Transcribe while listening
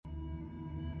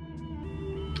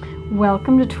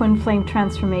Welcome to Twin Flame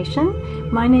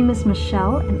Transformation. My name is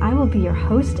Michelle and I will be your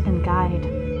host and guide.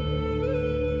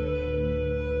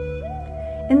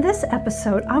 In this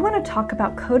episode, I want to talk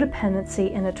about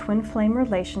codependency in a twin flame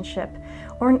relationship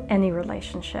or in any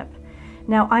relationship.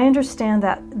 Now, I understand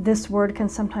that this word can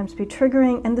sometimes be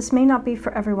triggering and this may not be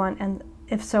for everyone, and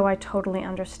if so, I totally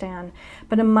understand.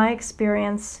 But in my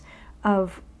experience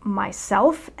of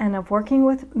myself and of working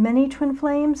with many twin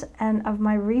flames and of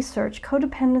my research,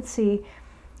 codependency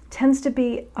tends to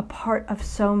be a part of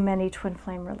so many twin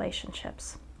flame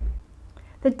relationships.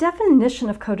 The definition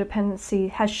of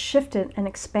codependency has shifted and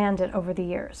expanded over the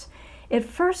years. It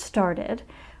first started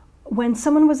when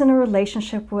someone was in a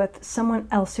relationship with someone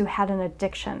else who had an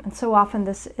addiction. And so often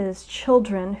this is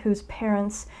children whose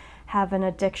parents have an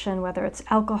addiction, whether it's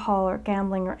alcohol or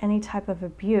gambling or any type of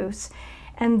abuse.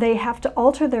 And they have to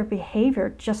alter their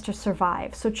behavior just to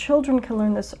survive. So children can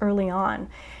learn this early on.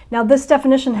 Now, this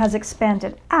definition has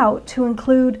expanded out to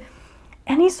include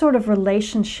any sort of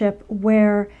relationship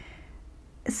where,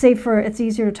 it's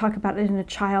easier to talk about it in a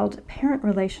child-parent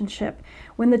relationship,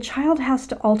 when the child has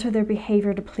to alter their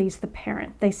behavior to please the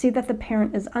parent. They see that the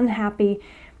parent is unhappy,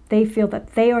 they feel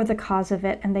that they are the cause of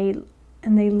it, and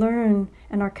they learn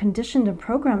and are conditioned and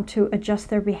programmed to adjust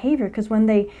their behavior, because when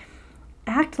they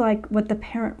act like what the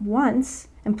parent wants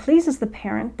and pleases the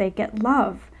parent, they get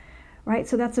love, right?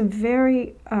 So that's a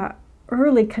very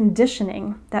early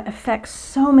conditioning that affects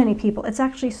so many people. It's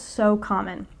actually so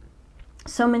common.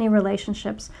 So many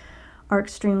relationships are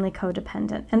extremely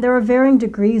codependent, and there are varying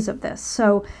degrees of this.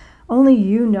 So only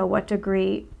you know what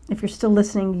degree, if you're still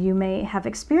listening, you may have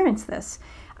experienced this.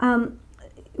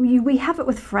 We have it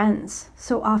with friends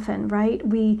so often, right?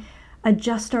 We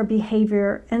adjust our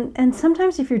behavior, and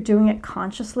sometimes if you're doing it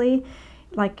consciously,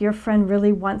 like your friend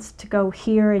really wants to go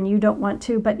here and you don't want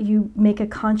to, but you make a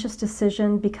conscious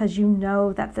decision because you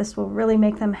know that this will really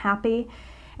make them happy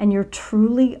and you're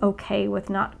truly okay with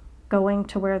not going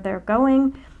to where they're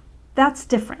going, that's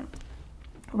different,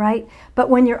 right? But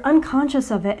when you're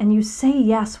unconscious of it and you say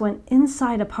yes when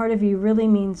inside a part of you really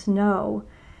means no,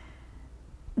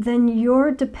 then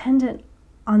you're dependent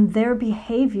on their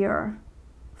behavior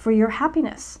for your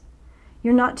happiness.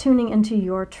 You're not tuning into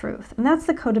your truth. And that's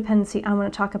the codependency I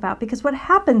want to talk about, because what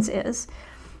happens is,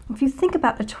 if you think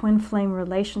about a twin flame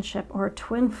relationship or a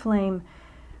twin flame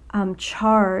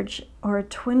charge or a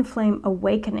twin flame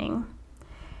awakening,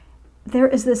 there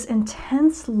is this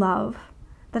intense love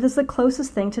that is the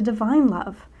closest thing to divine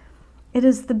love. It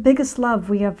is the biggest love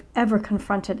we have ever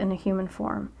confronted in a human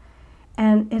form.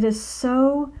 And it is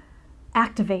so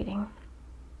activating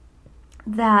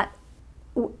that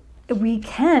we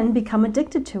can become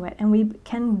addicted to it and we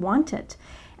can want it.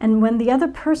 And when the other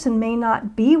person may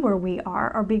not be where we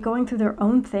are or be going through their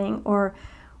own thing, or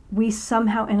we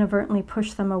somehow inadvertently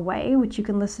push them away, which you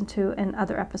can listen to in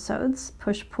other episodes,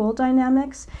 push-pull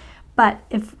dynamics. But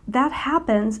if that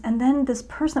happens and then this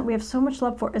person that we have so much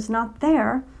love for is not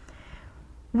there,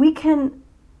 we can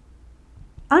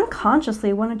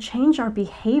unconsciously want to change our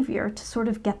behavior to sort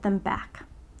of get them back,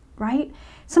 right?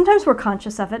 Sometimes we're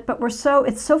conscious of it, but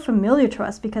it's so familiar to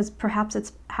us because perhaps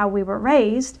it's how we were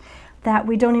raised that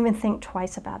we don't even think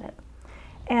twice about it.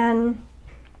 And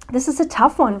this is a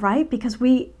tough one, right? Because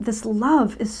this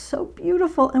love is so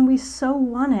beautiful and we so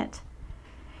want it.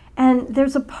 And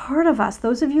there's a part of us,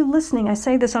 those of you listening, I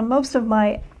say this on most of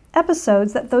my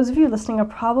episodes, that those of you listening are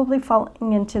probably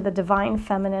falling into the divine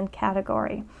feminine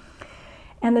category.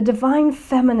 And the divine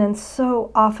feminine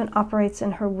so often operates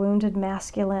in her wounded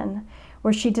masculine,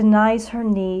 where she denies her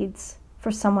needs for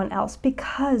someone else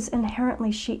because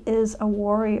inherently she is a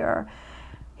warrior.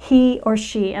 He or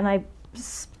she, and I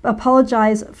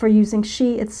apologize for using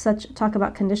she, talk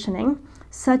about conditioning,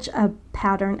 such a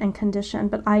pattern and condition,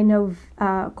 but I know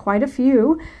quite a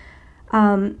few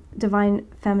divine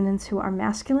feminines who are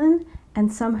masculine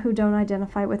and some who don't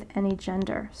identify with any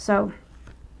gender. So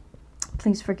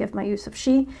please forgive my use of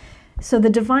she. So the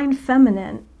divine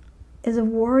feminine is a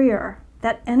warrior.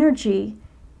 That energy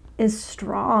is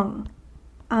strong.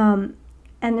 And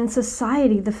in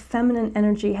society, the feminine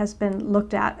energy has been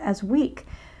looked at as weak,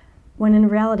 when in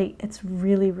reality, it's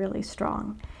really, really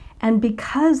strong. And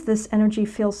because this energy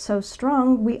feels so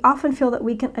strong, we often feel that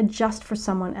we can adjust for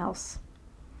someone else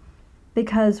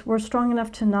because we're strong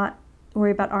enough to not worry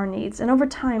about our needs. And over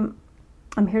time,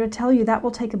 I'm here to tell you that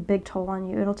will take a big toll on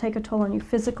you. It'll take a toll on you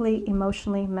physically,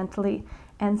 emotionally, mentally,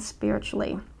 and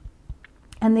spiritually.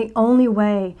 And the only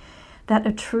way that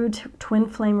a true twin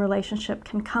flame relationship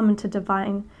can come into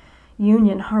divine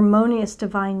union, harmonious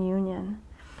divine union,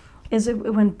 is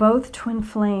when both twin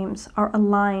flames are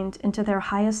aligned into their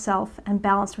highest self and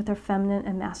balanced with their feminine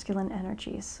and masculine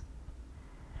energies.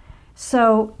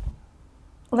 So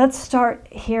let's start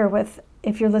here with,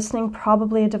 if you're listening,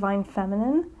 probably a divine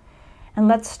feminine. And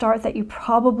let's start that you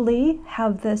probably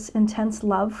have this intense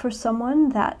love for someone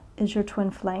that is your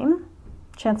twin flame.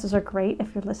 Chances are great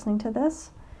if you're listening to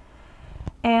this.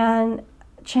 And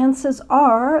chances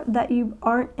are that you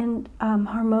aren't in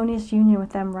harmonious union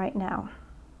with them right now.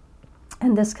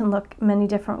 And this can look many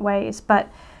different ways,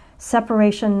 but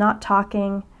separation, not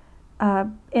talking,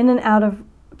 in and out of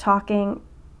talking,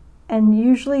 and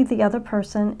usually the other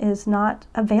person is not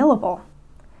available.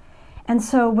 And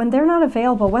so when they're not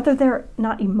available, whether they're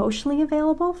not emotionally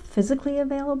available, physically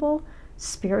available,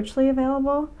 spiritually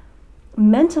available,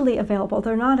 mentally available,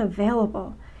 they're not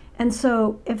available. And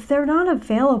so if they're not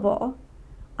available,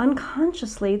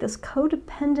 unconsciously, this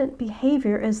codependent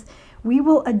behavior is we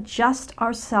will adjust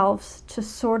ourselves to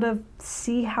sort of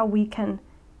see how we can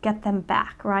get them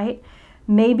back, right?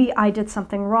 Maybe I did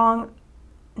something wrong.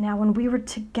 Now, when we were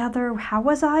together, how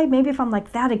was I? Maybe if I'm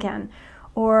like that again.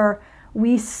 Or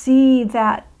we see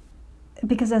that,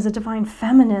 because as a divine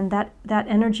feminine, that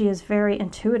energy is very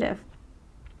intuitive.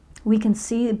 We can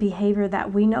see a behavior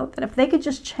that we know that if they could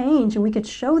just change and we could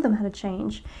show them how to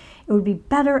change, it would be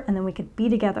better, and then we could be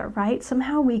together, right?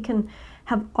 Somehow we can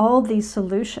have all these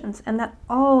solutions, and that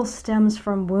all stems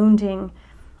from wounding,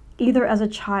 either as a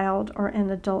child or in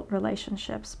adult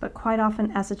relationships, but quite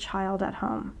often as a child at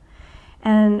home.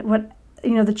 And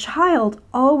the child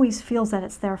always feels that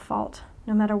it's their fault,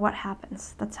 no matter what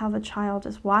happens. That's how the child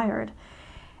is wired.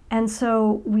 And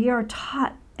so we are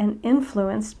taught and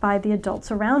influenced by the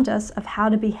adults around us of how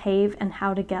to behave and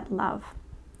how to get love.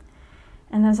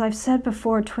 And as I've said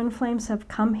before, twin flames have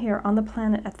come here on the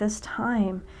planet at this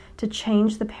time to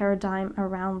change the paradigm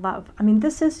around love. I mean,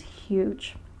 this is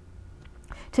huge.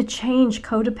 To change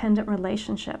codependent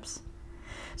relationships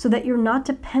so that you're not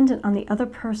dependent on the other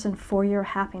person for your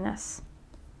happiness,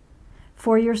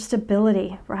 for your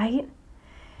stability, right?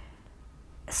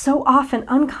 So often,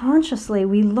 unconsciously,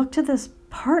 we look to this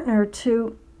partner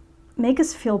to make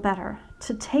us feel better,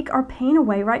 to take our pain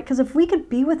away, right? Because if we could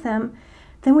be with them,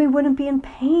 then we wouldn't be in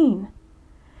pain.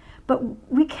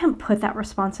 But we can't put that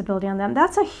responsibility on them.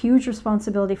 That's a huge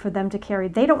responsibility for them to carry.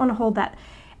 They don't want to hold that.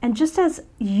 And just as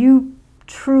you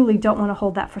truly don't want to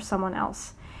hold that for someone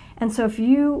else. And so if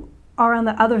you are on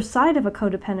the other side of a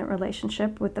codependent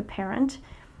relationship with the parent,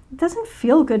 it doesn't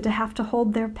feel good to have to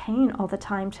hold their pain all the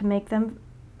time to make them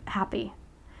happy.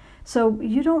 So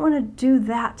you don't want to do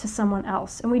that to someone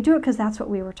else. And we do it because that's what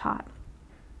we were taught.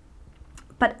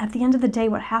 But at the end of the day,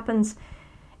 what happens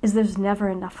is there's never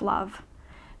enough love,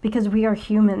 because we are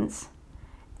humans,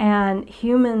 and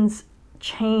humans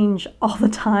change all the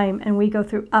time, and we go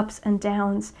through ups and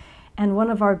downs. And one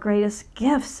of our greatest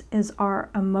gifts is our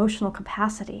emotional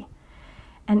capacity.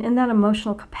 And in that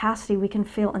emotional capacity, we can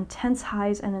feel intense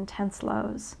highs and intense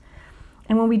lows.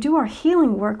 And when we do our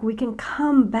healing work, we can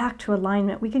come back to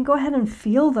alignment. We can go ahead and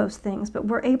feel those things, but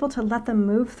we're able to let them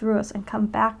move through us and come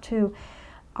back to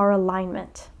our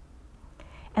alignment.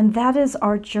 And that is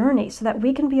our journey, so that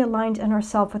we can be aligned in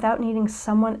ourselves without needing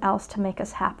someone else to make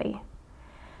us happy,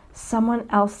 someone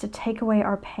else to take away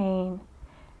our pain,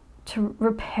 to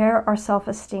repair our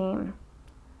self-esteem,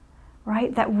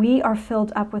 right? That we are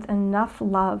filled up with enough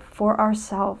love for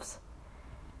ourselves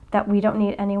that we don't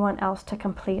need anyone else to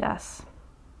complete us.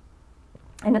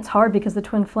 And it's hard because the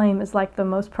twin flame is like the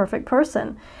most perfect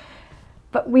person.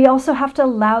 But we also have to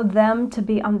allow them to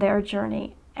be on their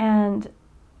journey. And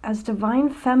as divine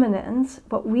feminines,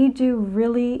 what we do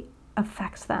really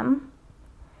affects them.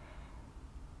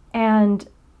 And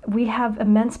we have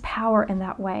immense power in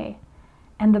that way.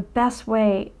 And the best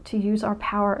way to use our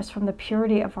power is from the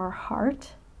purity of our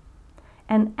heart,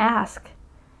 and ask,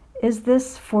 is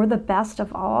this for the best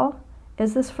of all?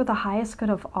 Is this for the highest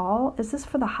good of all? Is this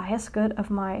for the highest good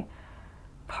of my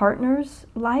partner's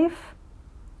life?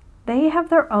 They have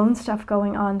their own stuff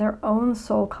going on, their own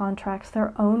soul contracts,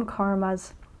 their own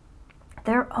karmas,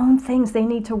 their own things they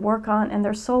need to work on, and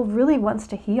their soul really wants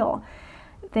to heal.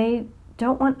 They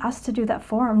don't want us to do that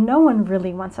for them. No one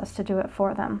really wants us to do it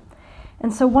for them.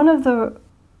 And so one of the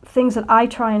things that I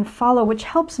try and follow, which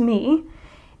helps me,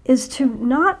 is to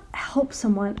not help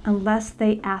someone unless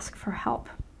they ask for help.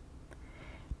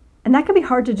 And that can be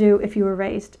hard to do if you were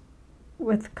raised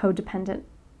with codependent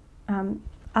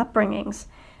upbringings,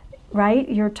 right?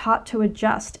 You're taught to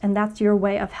adjust, and that's your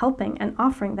way of helping and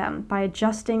offering them, by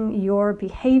adjusting your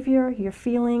behavior, your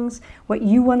feelings, what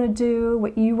you want to do,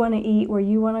 what you want to eat, where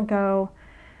you want to go,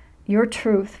 your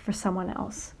truth for someone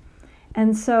else.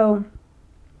 And so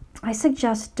I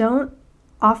suggest don't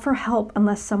offer help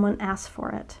unless someone asks for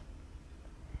it.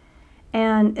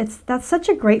 And that's such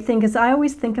a great thing, because I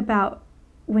always think about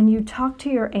when you talk to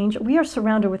your angel, we are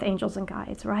surrounded with angels and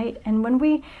guides, right? And when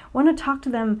we want to talk to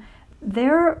them,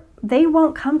 they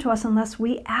won't come to us unless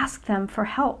we ask them for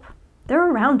help. They're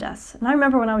around us. And I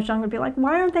remember when I was young, I'd be like,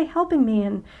 why aren't they helping me?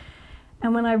 And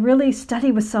when I really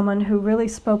studied with someone who really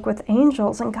spoke with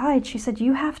angels and guides, she said,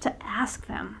 you have to ask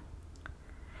them.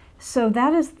 So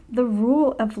that is the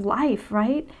rule of life,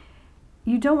 right?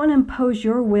 You don't want to impose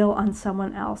your will on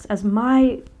someone else. As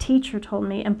my teacher told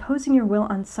me, imposing your will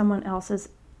on someone else is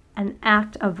an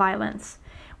act of violence.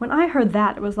 When I heard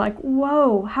that, it was like,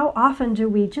 whoa, how often do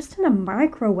we, just in a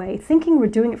micro way, thinking we're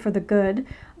doing it for the good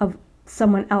of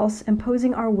someone else,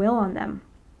 imposing our will on them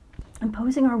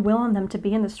to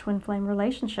be in this twin flame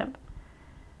relationship.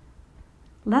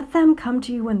 Let them come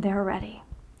to you when they're ready.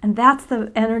 And that's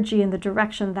the energy and the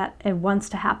direction that it wants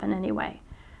to happen anyway.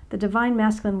 The divine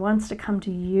masculine wants to come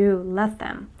to you. Let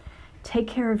them. Take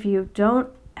care of you. Don't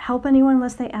help anyone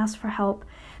unless they ask for help.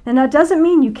 Now, that doesn't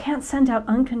mean you can't send out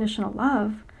unconditional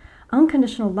love.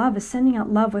 Unconditional love is sending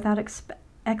out love without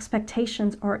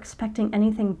expectations or expecting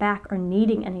anything back or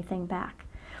needing anything back.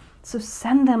 So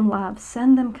send them love,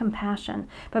 send them compassion,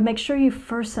 but make sure you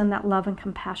first send that love and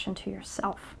compassion to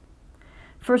yourself.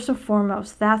 First and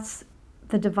foremost, that's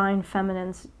the divine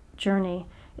feminine's journey,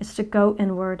 is to go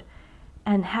inward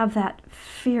and have that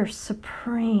fierce,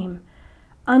 supreme,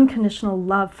 unconditional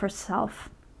love for self,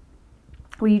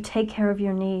 where you take care of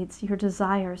your needs, your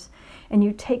desires, and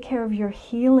you take care of your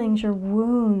healings, your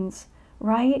wounds,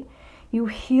 right? You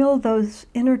heal those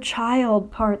inner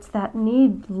child parts that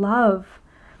need love.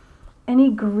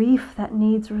 Any grief that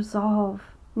needs resolve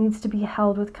needs to be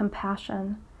held with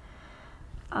compassion.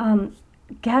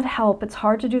 Get help. It's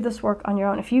hard to do this work on your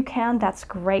own. If you can, that's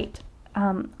great.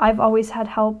 I've always had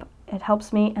help. It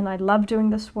helps me, and I love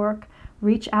doing this work.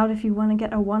 Reach out if you want to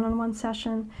get a one-on-one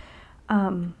session.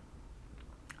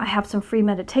 I have some free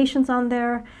meditations on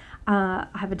there. I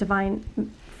have a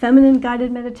divine feminine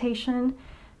guided meditation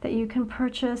that you can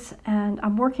purchase, and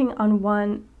I'm working on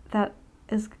one that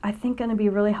is, I think, going to be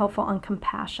really helpful on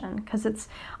compassion, because it's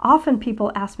often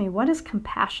people ask me, what is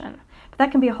compassion? But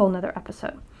that can be a whole nother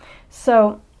episode.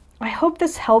 So I hope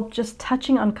this helped, just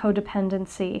touching on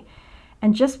codependency,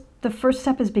 and just the first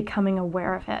step is becoming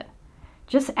aware of it.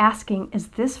 Just asking, is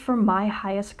this for my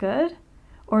highest good,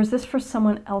 or is this for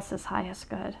someone else's highest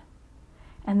good?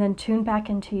 And then tune back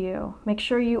into you. Make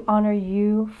sure you honor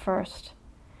you first,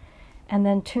 and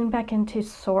then tune back into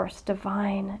source,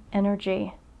 divine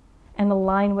energy, and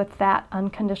align with that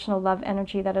unconditional love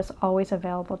energy that is always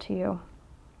available to you.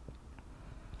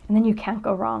 And then you can't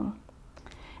go wrong.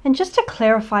 And just to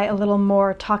clarify a little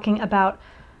more, talking about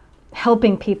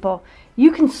helping people,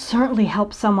 you can certainly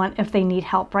help someone if they need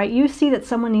help, right? You see that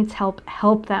someone needs help,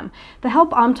 help them. The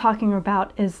help I'm talking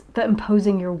about is the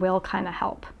imposing your will kind of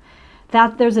help.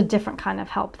 That there's a different kind of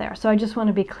help there. So I just want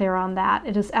to be clear on that.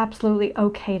 It is absolutely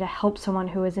okay to help someone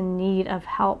who is in need of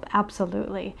help,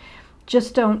 absolutely.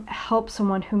 Just don't help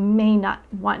someone who may not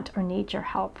want or need your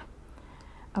help.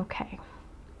 Okay.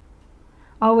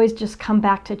 Always just come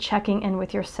back to checking in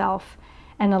with yourself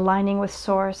and aligning with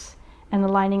source and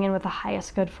aligning in with the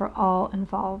highest good for all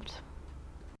involved.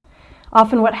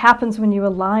 Often what happens when you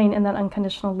align in that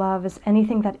unconditional love is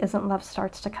anything that isn't love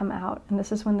starts to come out, and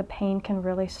this is when the pain can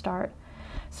really start.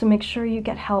 So make sure you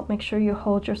get help, make sure you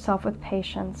hold yourself with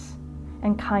patience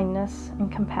and kindness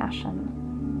and compassion.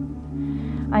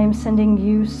 I am sending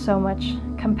you so much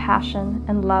compassion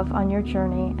and love on your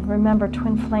journey, and remember,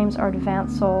 twin flames are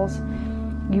advanced souls.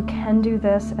 You can do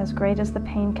this, as great as the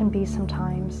pain can be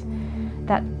sometimes.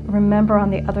 That, remember,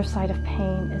 on the other side of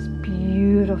pain is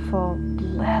beautiful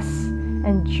bliss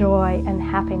and joy and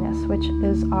happiness, which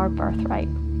is our birthright.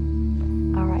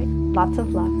 All right, lots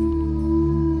of love.